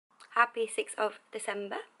Happy 6th of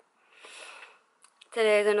December.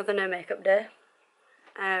 Today is another no makeup day.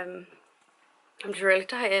 I'm just really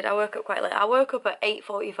tired. I woke up quite late. I woke up at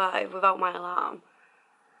 8:45 without my alarm.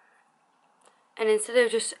 And instead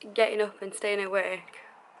of just getting up and staying awake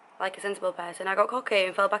like a sensible person, I got cocky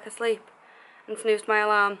and fell back asleep and snoozed my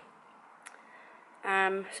alarm.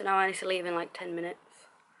 So now I need to leave in like 10 minutes.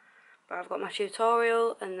 But I've got my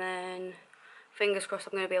tutorial, and then fingers crossed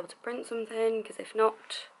I'm going to be able to print something, because if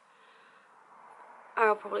not,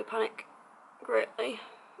 I'll probably panic greatly.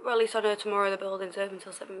 Well, at least I know tomorrow the building's open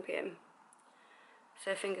until 7 PM.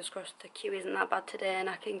 So fingers crossed the queue isn't that bad today and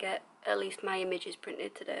I can get at least my images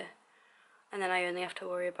printed today. And then I only have to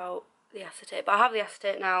worry about the acetate. But I have the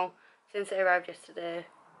acetate now since it arrived yesterday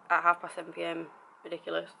at 7:30 PM.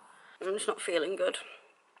 Ridiculous. I'm just not feeling good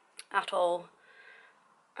at all.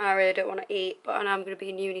 I really don't want to eat, but I know I'm going to be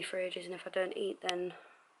in uni for ages, and if I don't eat then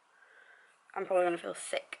I'm probably going to feel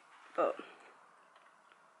sick. But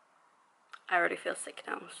I already feel sick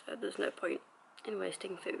now, so there's no point in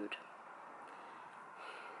wasting food.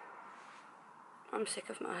 I'm sick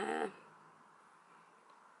of my hair.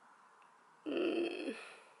 I'm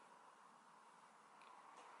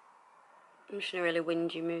just in a really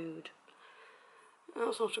whingy mood.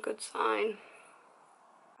 That's not a good sign.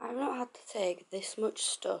 I've not had to take this much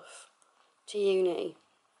stuff to uni,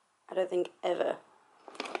 I don't think ever,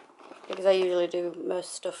 because I usually do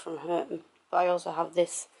most stuff from home. But I also have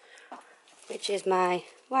this, which is my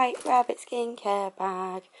White Rabbit skincare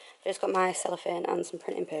bag. But it's got my cellophane and some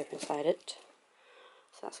printing paper inside it,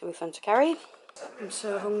 so that's going to be fun to carry. I'm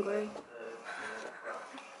so hungry.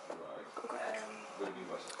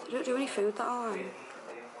 I don't do any food that I like.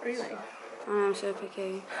 Really? I know, I'm so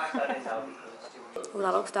picky. Oh,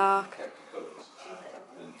 that looks dark.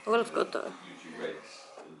 Oh, it looks good though.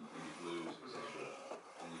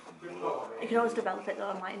 You can always develop it though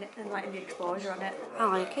and lighten the exposure on it. I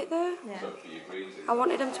like it though. Yeah. I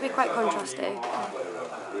wanted them to be quite contrasty.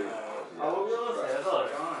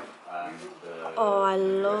 Oh, I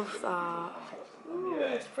love that. Ooh,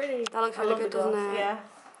 it's pretty. That looks really good, doesn't it? Yeah.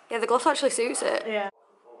 Yeah, the gloss actually suits it. Yeah.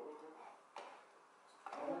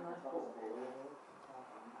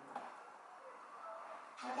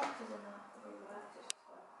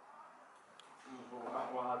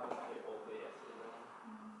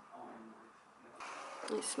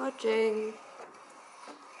 It's smudging.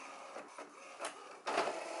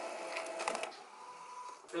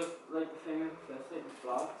 So, like the thing is, let's say the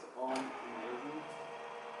vlogs on amazing.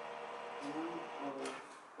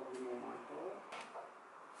 Probably more mindful.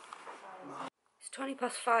 It's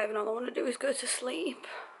 5:20 and all I want to do is go to sleep.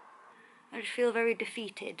 I just feel very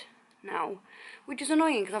defeated now, which is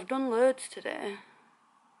annoying because I've done loads today.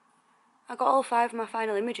 I got all 5 of my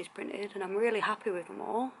final images printed and I'm really happy with them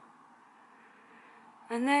all.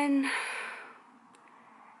 And then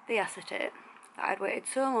the acetate that I'd waited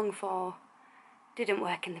so long for didn't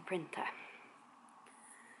work in the printer.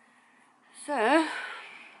 So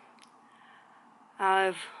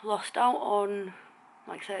I've lost out on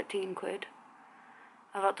like 13 quid.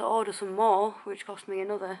 I've had to order some more, which cost me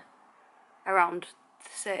another around the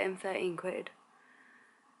same 13 quid.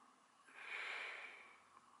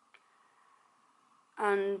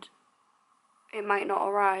 And it might not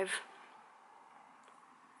arrive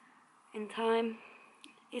in time.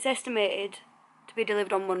 It's estimated to be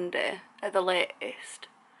delivered on Monday at the latest.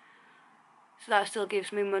 So that still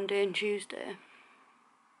gives me Monday and Tuesday.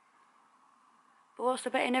 But what's the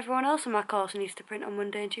betting everyone else in my course needs to print on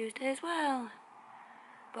Monday and Tuesday as well?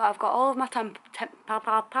 But I've got all of my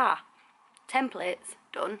templates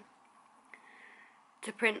done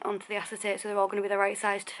to print onto the acetate, so they're all going to be the right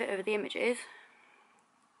size to fit over the images.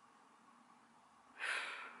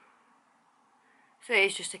 So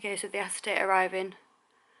it's just a case of the acetate arriving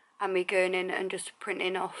and me going in and just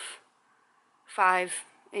printing off 5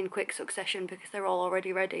 in quick succession, because they're all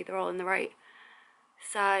already ready. They're all in the right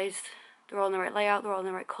size, they're all in the right layout, they're all in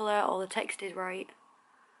the right colour, all the text is right.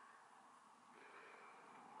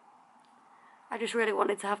 I just really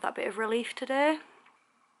wanted to have that bit of relief today.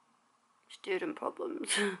 Student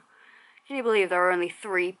problems. Can you believe there are only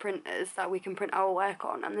 3 printers that we can print our work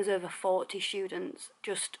on, and there's over 40 students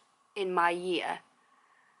just in my year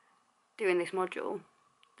doing this module.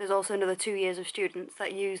 There's also another 2 years of students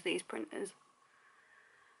that use these printers.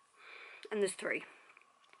 And there's 3.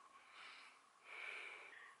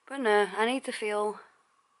 But no, I need to feel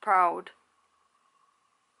proud,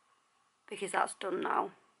 because that's done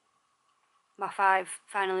now. My 5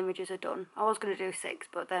 final images are done. I was going to do 6,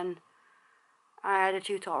 but then I had a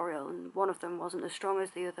tutorial and one of them wasn't as strong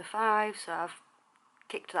as the other 5, so I've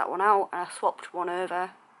kicked that one out and I swapped one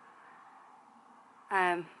over.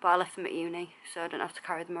 but I left them at uni, so I don't have to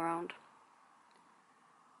carry them around.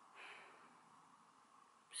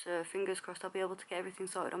 So fingers crossed I'll be able to get everything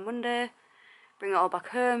sorted on Monday, bring it all back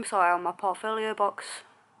home, sort out my portfolio box.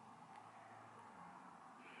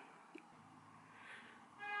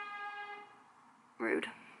 Rude.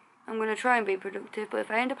 I'm going to try and be productive, but if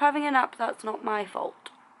I end up having a nap, that's not my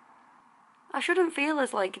fault. I shouldn't feel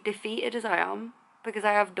as, like, defeated as I am, because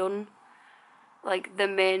I have done, like, the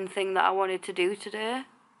main thing that I wanted to do today.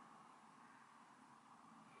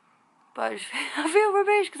 But I feel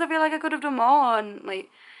rubbish, because I feel like I could have done more, and, like,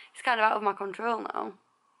 it's kind of out of my control now.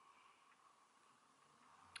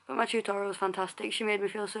 But my tutorial was fantastic. She made me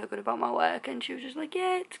feel so good about my work, and she was just like,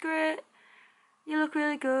 yeah, it's great. You look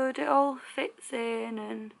really good, it all fits in,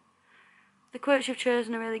 and the quotes you've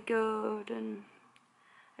chosen are really good, and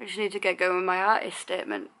I just need to get going with my artist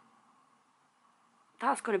statement.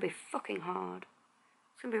 That's going to be fucking hard.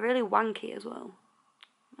 It's going to be really wanky as well.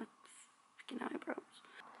 My fucking eyebrows.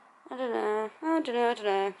 I don't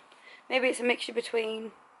know. Maybe it's a mixture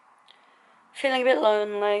between feeling a bit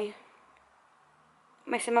lonely,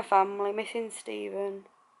 missing my family, missing Stephen,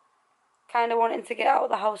 kind of wanting to get out of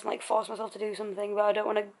the house and like force myself to do something, but I don't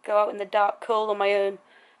want to go out in the dark cold on my own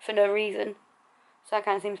for no reason. So that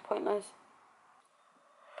kind of seems pointless.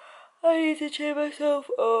 I need to cheer myself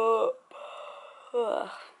up. Ugh.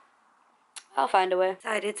 I'll find a way.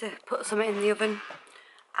 Decided to put something in the oven.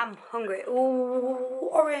 I'm hungry. Ooh,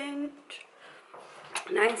 orange.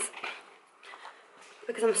 Nice.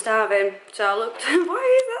 Because I'm starving. So I looked. Why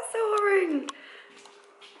is that so orange?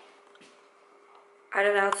 I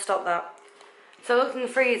don't know how to stop that. So I looked in the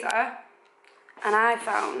freezer and I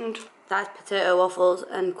found nice potato waffles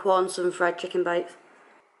and corn some fried chicken bites.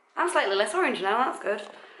 I'm slightly less orange now, that's good.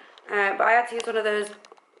 But I had to use one of those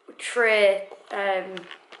tray, oh,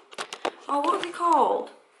 what are they called?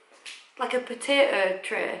 Like a potato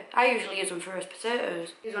tray. I usually use them for roast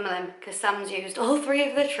potatoes. Use one of them because Sam's used all 3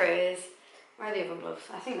 of the trays. Where are the oven gloves?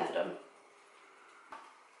 I think they're done.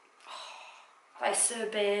 Oh, that is so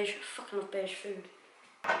beige. I fucking love beige food.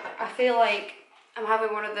 I feel like I'm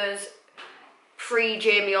having one of those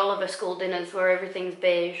pre-Jamie Oliver school dinners where everything's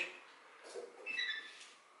beige.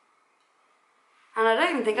 And I don't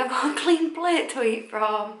even think I've got a clean plate to eat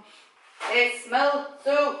from. It smells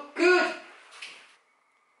so good.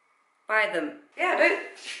 Buy them. Yeah, I don't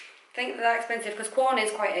think they're that expensive because corn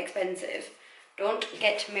is quite expensive. Don't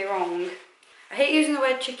get me wrong. I hate using the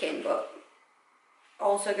word chicken, but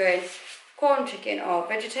also going corn chicken or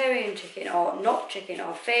vegetarian chicken or not chicken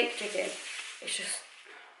or fake chicken. It's just,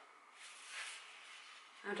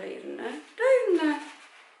 I don't even know.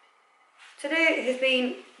 Today has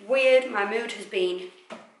been weird, my mood has been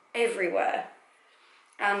everywhere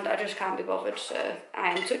and I just can't be bothered, so I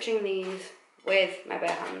am touching these with my bare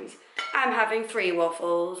hands. I'm having 3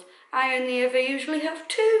 waffles. I only ever usually have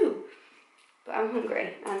 2, but I'm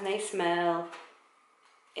hungry and they smell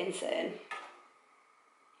insane.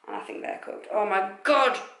 And I think they're cooked. Oh my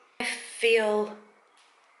god! I feel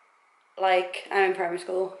like I'm in primary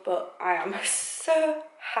school, but I am so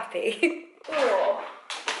happy. Oh.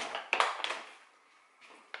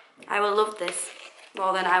 I will love this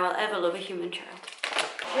more than I will ever love a human child.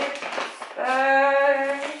 Chips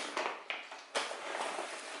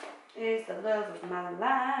is the love of my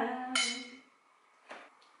life.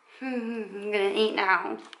 I'm gonna eat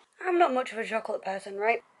now. I'm not much of a chocolate person,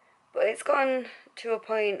 right? But it's gotten to a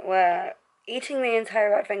point where eating the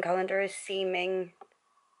entire advent calendar is seeming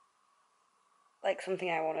like something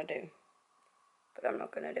I want to do. But I'm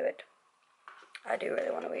not gonna do it. I do really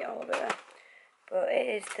want to eat all of it though. But it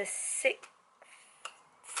is the 6th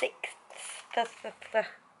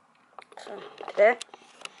so today,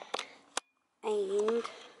 and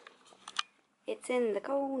it's in the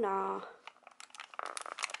corner.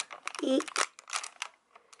 Eat.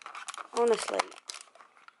 Honestly.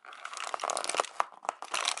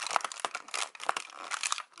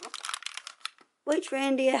 Which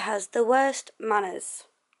reindeer has the worst manners?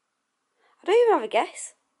 I don't even have a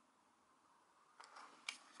guess.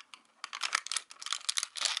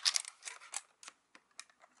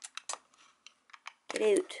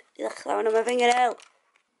 Get out. Ugh, that one on my fingernail.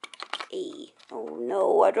 E. Oh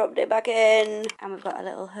no, I dropped it back in. And we've got a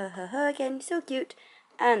little her again, so cute.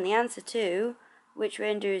 And the answer to which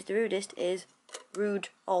reindeer is the rudest is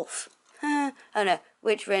Rudolph. Oh no,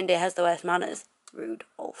 which reindeer has the worst manners?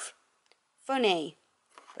 Rudolph. Funny.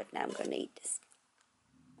 But now I'm gonna eat this.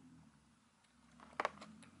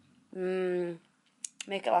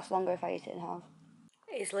 Make it last longer if I eat it in half.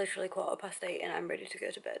 It's literally 8:15 and I'm ready to go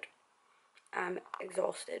to bed. I'm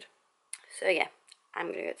exhausted. So yeah,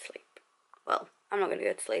 I'm gonna go to sleep. Well, I'm not going to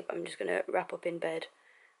go to sleep. I'm just going to wrap up in bed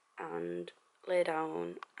and lay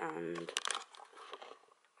down, and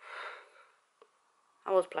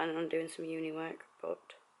I was planning on doing some uni work, but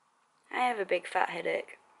I have a big fat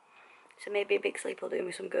headache, so maybe a big sleep will do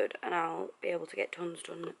me some good and I'll be able to get tons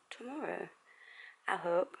done tomorrow. I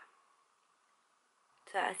hope.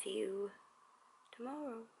 So I'll see you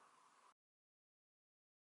tomorrow.